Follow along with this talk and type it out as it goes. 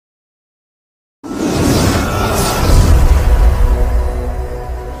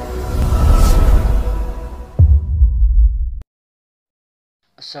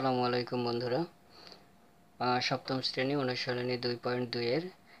আসসালামু আলাইকুম বন্ধুরা। সপ্তম শ্রেণী অনুশীলনী 2.2 এর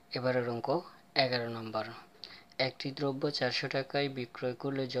এবারের অঙ্ক 11 নম্বর। একটি দ্রব্য 400 টাকায় বিক্রয়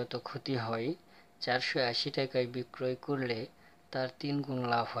করলে যত ক্ষতি হয় 480 টাকায় বিক্রয় করলে তার 3 গুণ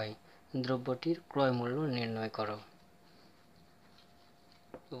লাভ হয়। দ্রব্যটির ক্রয় মূল্য নির্ণয় করো।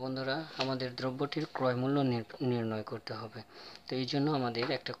 তো বন্ধুরা, আমাদের দ্রব্যটির ক্রয় মূল্য নির্ণয় করতে হবে। তো এই জন্য আমাদের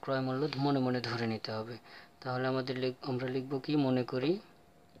একটা ক্রয় মূল্য মনে মনে ধরে নিতে হবে। তাহলে আমরা লিখব কি, মনে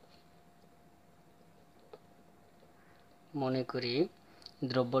করি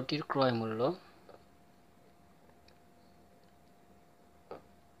দ্রব্যটির ক্রয়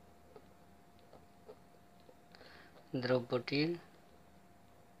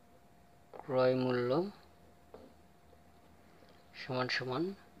মূল্য সমান সমান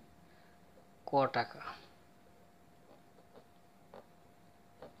ক টাকা।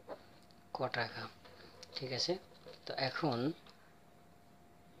 ঠিক আছে। তো এখন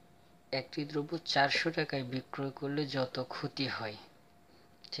একটি দ্রব্য 400 টাকায় বিক্রয় করলে যত ক্ষতি হয়,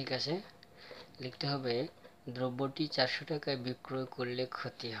 ঠিক আছে, লিখতে হবে দ্রব্যটি 400 টাকায় বিক্রয় করলে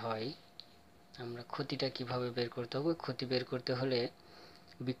ক্ষতি হয়। আমরা ক্ষতিটা কিভাবে বের করতে হবে? ক্ষতি বের করতে হলে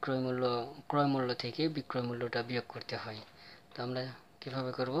ক্রয় মূল্য থেকে বিক্রয় মূল্যটা বিয়োগ করতে হয়। তো আমরা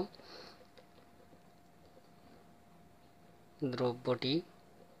কিভাবে করব?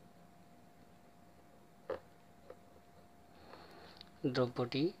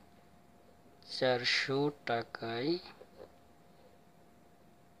 দ্রব্যটি 400 টাকায়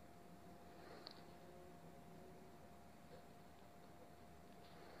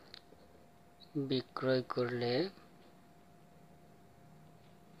বিক্রয় করলে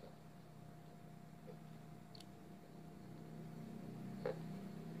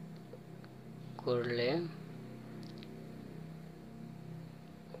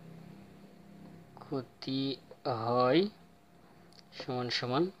ক্ষতি হয় সমান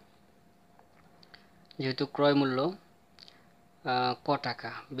সমান, যেহেতু ক্রয় মূল্য ক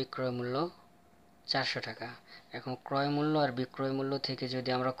টাকা, বিক্রয় মূল্য 400 টাকা। এখন ক্রয় মূল্য আর বিক্রয় মূল্য থেকে যদি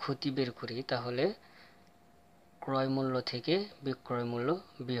আমরা ক্ষতি বের করি, তাহলে ক্রয় মূল্য থেকে বিক্রয় মূল্য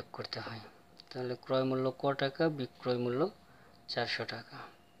বিয়োগ করতে হয়। তাহলে ক্রয় মূল্য ক টাকা, বিক্রয় মূল্য 400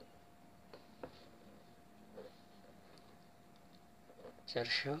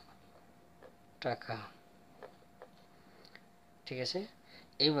 টাকা। ঠিক আছে।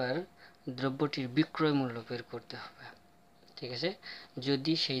 এবার দ্রব্যটির বিক্রয় মূল্য বের করতে হবে। ঠিক আছে।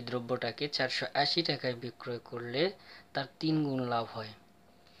 যদি সেই দ্রব্যটাকে 480 টাকায় বিক্রয় করলে তার 3 গুণ লাভ হয়।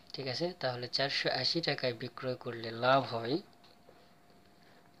 ঠিক আছে। তাহলে 480 টাকায় বিক্রয় করলে লাভ হয়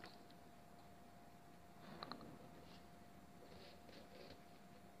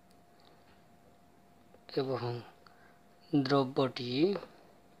এবং দ্রব্যটি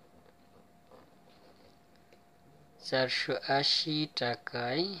 480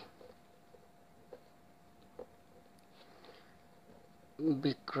 টাকায়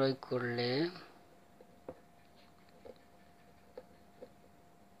বিক্রয় করলে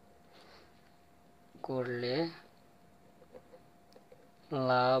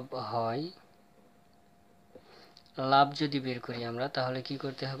লাভ হয়। লাভ যদি বের করি আমরা, তাহলে কি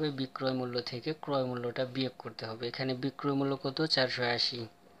করতে হবে? বিক্রয় মূল্য থেকে ক্রয় মূল্যটা বিয়োগ করতে হবে। এখানে বিক্রয় মূল্য কত?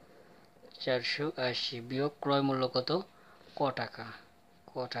 480 বিয়োগ ক্রয় মূল্য কত? ক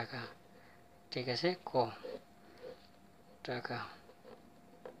টাকা। ঠিক আছে, ক টাকা।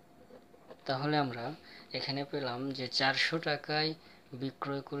 তাহলে আমরা এখানে পেলাম যে 400 টাকায়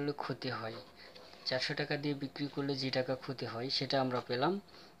বিক্রয় করলে ক্ষতি হয়, 400 টাকা দিয়ে বিক্রি করলে যে টাকা ক্ষতি হয় সেটা আমরা পেলাম,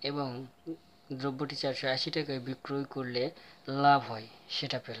 এবং দ্রব্যটি 480 টাকায় বিক্রয় করলে লাভ হয়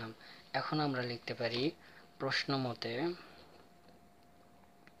সেটা পেলাম। এখন আমরা লিখতে পারি প্রশ্ন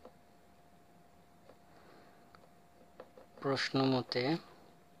মতে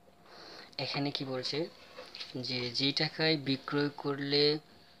এখানে কি বলছে, যে যেই টাকায় বিক্রয় করলে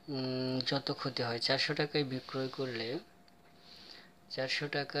যত ক্ষতি হয়, 400 টাকায় বিক্রয়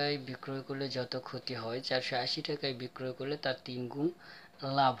করলে যত ক্ষতি হয়, 480 টাকায় বিক্রয় করলে তার 3 গুণ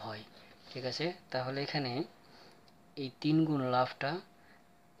লাভ হয়। ঠিক আছে। তাহলে এখানে এই 3 গুণ লাভটা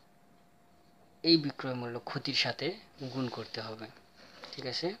এই বিক্রয় মূল্য ক্ষতির সাথে গুণ করতে হবে। ঠিক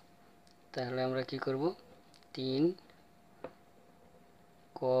আছে। তাহলে আমরা কি করব? 3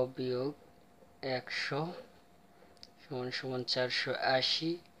 ক বিয়োগ 100 সমান সমান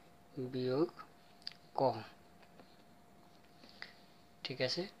 480 বিয়োগ ক। ঠিক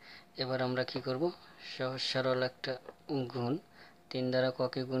আছে। এবার আমরা কি করব? সহজ সরল একটা গুণ। 3 দ্বারা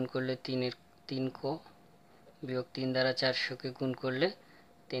ককে গুণ করলে 3 ক, বিয়োগ 3 দ্বারা 400 কে গুণ করলে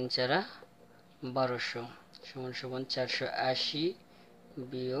 3 4 1200 সমান সমান 480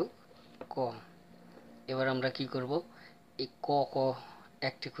 বিয়োগ ক। এবার আমরা কি করব? এই ক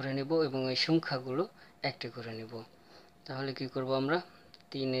একটি করে নেব এবং এই সংখ্যাগুলো একটি করে নেব। তাহলে কি করব আমরা,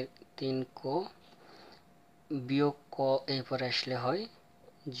 3 ক বিয়োগ ক এরপরে আসলে হয়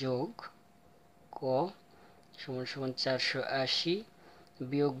যোগ ক সমান সমান 480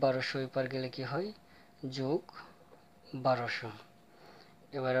 বিয়োগ 1200 এপার গেলে কি হয় যোগ 1200।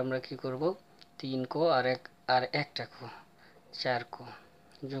 এবার আমরা কি করব, 3 ক আর একটা ক 4 ক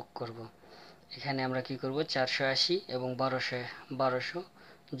যোগ করব। এখানে আমরা কি করব, 480 এবং 1200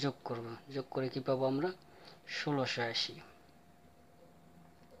 যোগ করব। যোগ করে কি পাবো আমরা, 1680।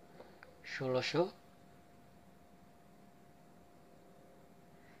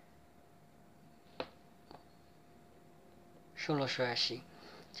 1680,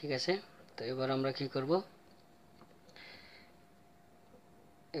 ঠিক আছে। তো এবার আমরা কি করব,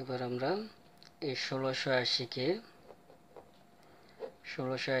 এবার আমরা এই 1680 কে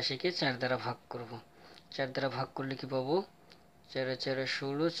 4 দ্বারা ভাগ করব। 4 দ্বারা ভাগ করলে কি পাবো, 4 4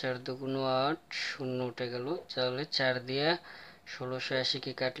 16, 4 2 8, 0 উঠে গেল। তাহলে 4 দিয়ে 1680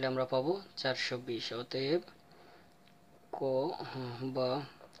 কে কাটলে আমরা পাবো 420। অতএব ক বা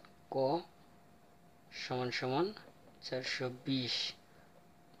ক সমান সমান 420।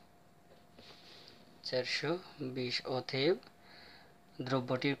 অতএব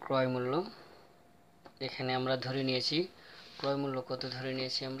দ্রব্যটির ক্রয় মূল্য, এখানে আমরা ধরে নিয়েছি ক্রয় মূল্য কত, ধরে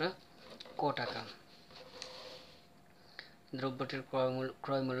নিয়েছি আমরা ক টাকা। দ্রব্যটির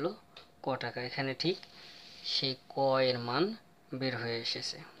ক্রয় মূল্য ক টাকা, এখানে ঠিক সেই ক এর মান বের হয়ে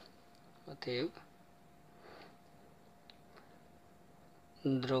এসেছে। অতএব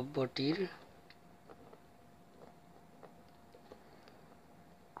দ্রব্যটির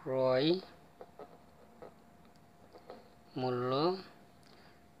ক্রয় মূল্য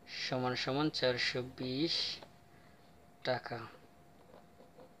সমান সমান 420 টাকা।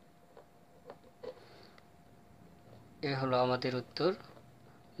 এ হলো আমাদের উত্তর।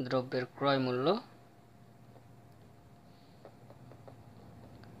 দ্রব্যের ক্রয় মূল্য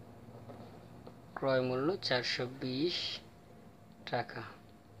ক্রয় মূল্য 420 টাকা।